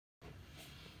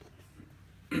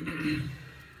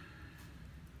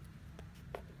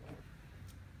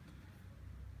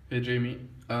Hey Jamie,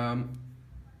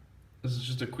 this is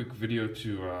just a quick video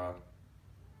to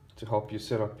help you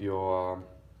set up your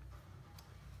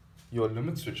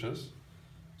limit switches.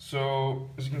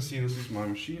 So as you can see, this is my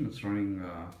machine. It's running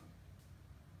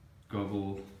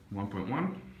GRBL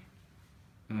 1.1.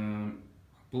 I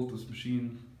built this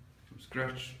machine from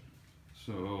scratch,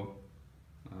 so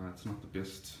it's not the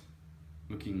best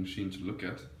looking machine to look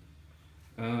at.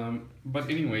 But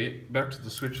anyway, back to the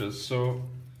switches. So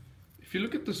if you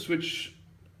look at the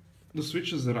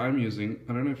switches that I'm using,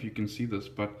 I don't know if you can see this,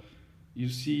 but you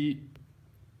see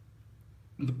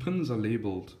the pins are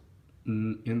labeled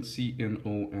NC,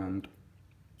 NO, and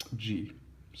G.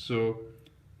 So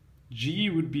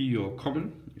G would be your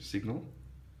common, your signal.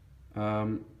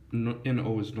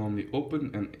 NO is normally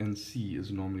open and NC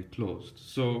is normally closed.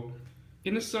 So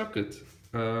in a circuit,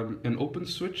 an open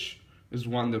switch is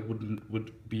one that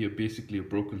would be basically a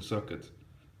broken circuit.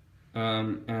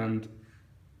 And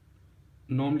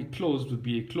normally closed would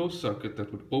be a closed circuit that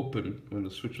would open when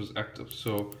the switch was active.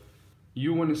 So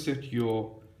you want to set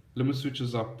your limit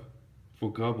switches up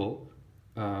for GRBL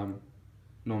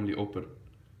normally open,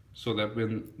 so that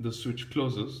when the switch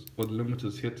closes or the limit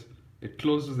is hit, it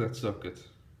closes that circuit.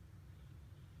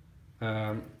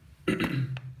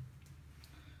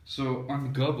 So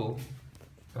on GRBL,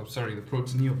 the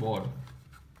Protoneer board,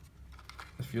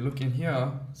 if you look in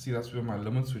here, see that's where my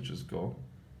limit switches go.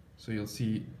 So you'll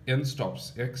see N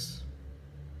stops X,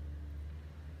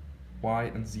 Y,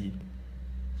 and Z.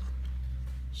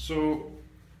 So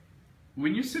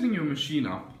when you're setting your machine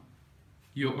up,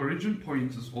 your origin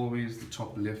point is always the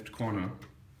top left corner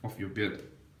of your bed.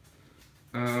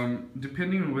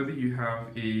 Depending on whether you have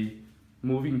a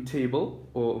moving table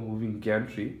or a moving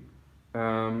gantry,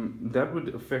 that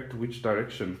would affect which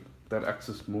direction that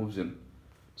axis moves in.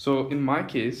 So in my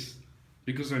case,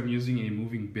 because I'm using a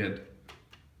moving bed,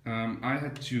 I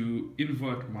had to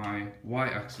invert my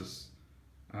y-axis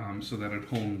so that it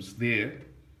homes there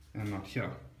and not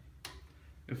here.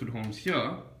 If it homes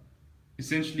here,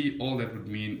 essentially all that would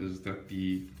mean is that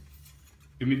the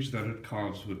image that it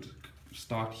carves would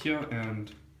start here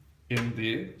and end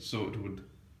there, so it would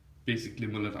basically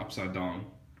mill it upside down.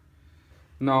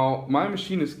 Now my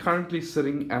machine is currently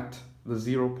sitting at the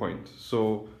 0 point,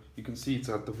 so you can see it's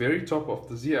at the very top of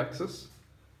the z-axis.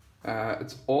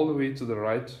 It's all the way to the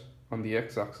right on the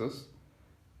x-axis,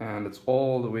 and it's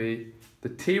all the way, the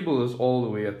table is all the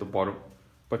way at the bottom,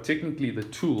 but technically the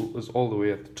tool is all the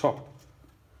way at the top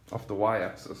of the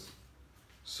y-axis.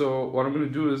 So what I'm going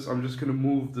to do is I'm just going to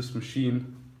move this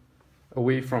machine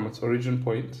away from its origin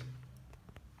point.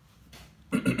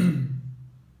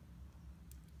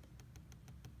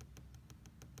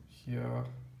 Here,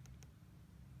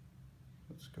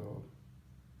 let's go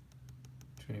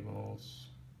 20 mils.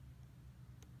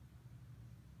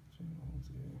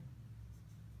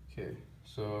 Okay,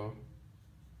 so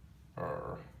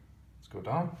let's go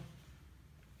down.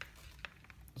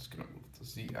 Just gonna move the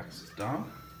z-axis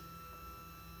down,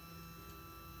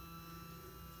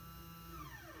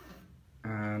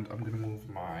 and I'm gonna move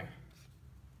my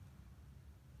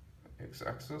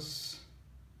x-axis.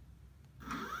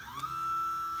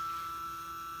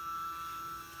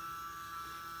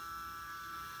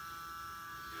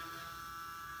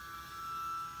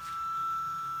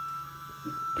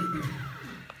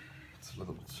 It's a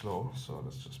little bit slow, so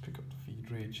let's just pick up the feed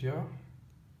rate here.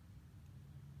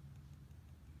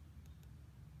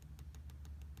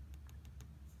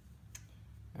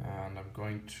 And I'm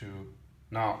going to,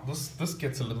 now this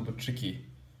gets a little bit tricky.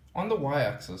 On the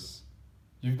y-axis,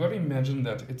 you've got to imagine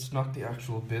that it's not the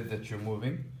actual bed that you're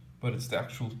moving, but it's the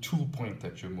actual tool point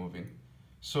that you're moving.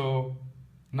 So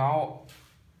now,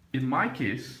 in my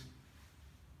case,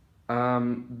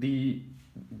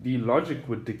 the logic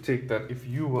would dictate that if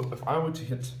I were to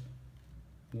hit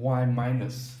y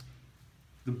minus,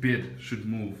 the bed should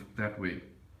move that way.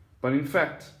 But in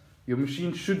fact, your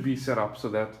machine should be set up so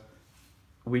that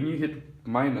when you hit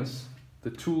minus,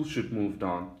 the tool should move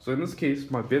down. So in this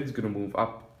case, my bed's going to move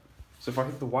up. So if I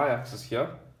hit the y-axis here,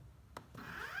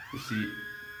 you see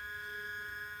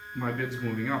my bed's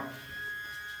moving up.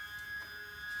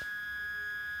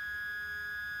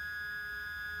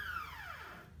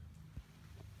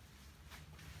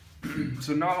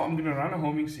 So now I'm going to run a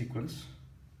homing sequence,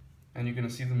 and you're going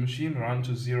to see the machine run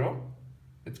to 0.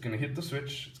 It's going to hit the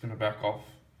switch, it's going to back off,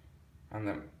 and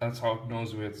then that's how it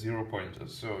knows where its 0 point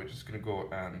is. So we're just going to go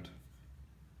and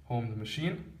home the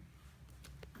machine,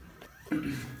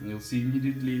 and you'll see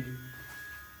immediately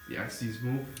the axes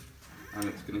move, and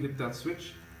it's going to hit that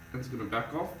switch, and it's going to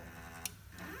back off,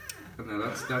 and then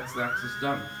that's the axis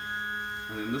done.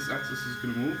 and then this axis is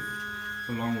going to move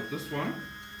along with this one.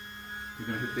 You're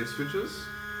going to hit their switches.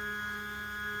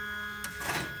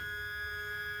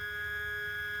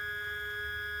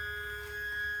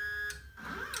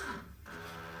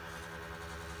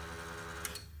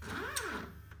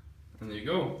 And there you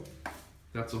go.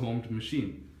 That's a homed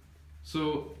machine.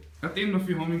 So at the end of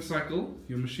your homing cycle,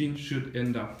 your machine should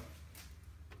end up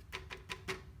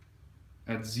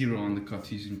at 0 on the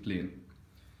Cartesian plane.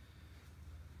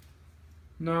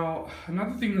 Now,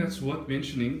 another thing that's worth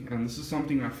mentioning, and this is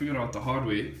something I figured out the hard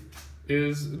way,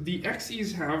 is the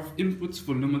axes have inputs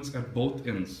for limits at both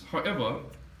ends. However,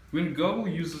 when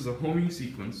GRBL uses a homing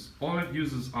sequence, all it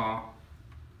uses are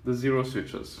the 0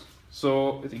 switches.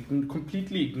 So it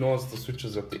completely ignores the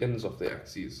switches at the ends of the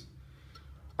axes.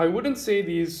 I wouldn't say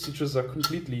these switches are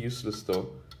completely useless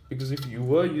though, because if you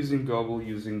were using GRBL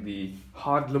using the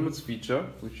hard limits feature,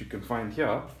 which you can find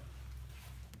here,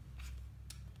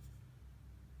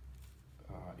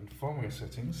 in firmware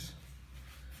settings,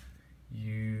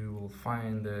 you will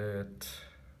find it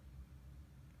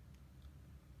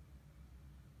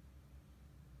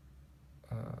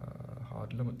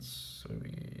hard limits. So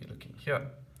we're looking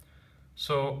here.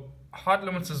 So hard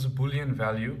limits is a Boolean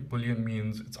value. Boolean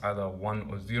means it's either 1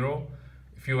 or 0.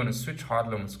 If you want to switch hard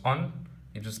limits on,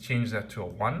 you just change that to a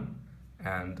 1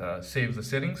 and save the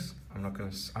settings. I'm not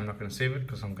gonna save it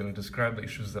because I'm gonna describe the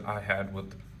issues that I had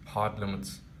with hard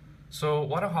limits. So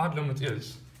what a hard limit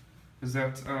is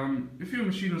that if your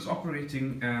machine is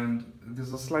operating and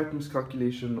there's a slight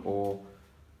miscalculation or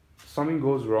something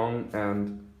goes wrong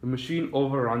and the machine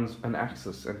overruns an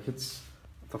axis and hits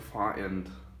the far end,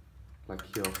 like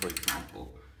here for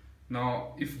example.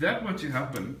 Now if that were to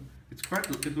happen,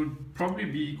 it would probably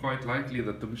be quite likely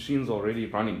that the machine's already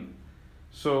running.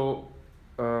 So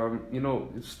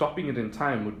stopping it in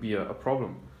time would be a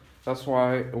problem. That's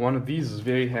why one of these is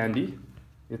very handy.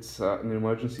 It's an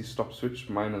emergency stop switch.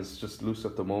 Mine is just loose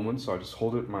at the moment, so I just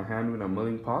hold it in my hand when I'm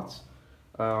milling parts.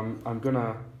 I'm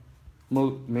gonna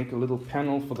make a little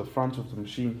panel for the front of the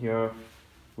machine here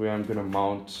where I'm gonna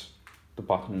mount the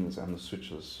buttons and the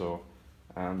switches. So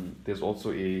there's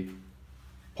also a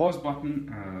pause button,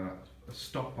 a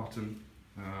stop button,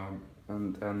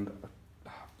 and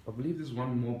I believe there's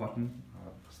one more button.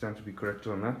 I stand to be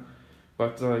corrected on that.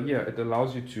 But yeah, it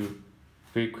allows you to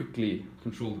very quickly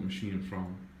control the machine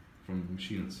from the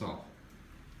machine itself.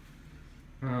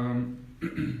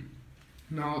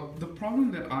 Now, the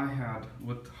problem that I had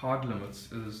with hard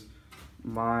limits is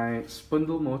my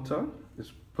spindle motor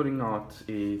is putting out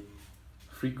a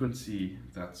frequency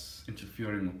that's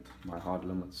interfering with my hard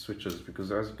limit switches,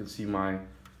 because as you can see, my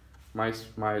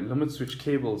limit switch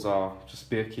cables are just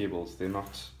bare cables. They're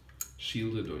not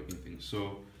shielded or anything.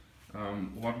 So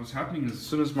what was happening is as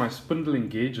soon as my spindle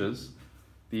engages,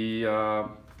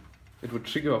 it would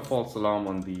trigger a false alarm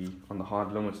on the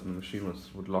hard limits and the machine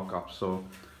would lock up. So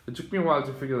it took me a while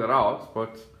to figure that out,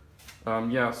 but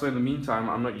yeah, so in the meantime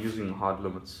I'm not using hard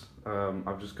limits.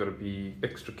 I've just got to be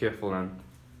extra careful and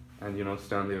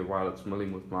stand there while it's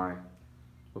milling with my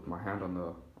hand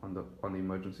on the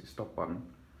emergency stop button.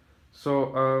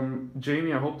 So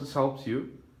Jamie, I hope this helps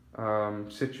you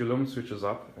set your limit switches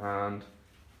up, and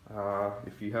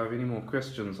if you have any more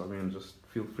questions, I mean, just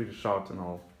feel free to shout and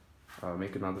I'll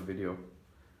make another video.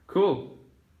 Cool.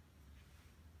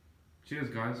 Cheers,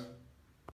 guys.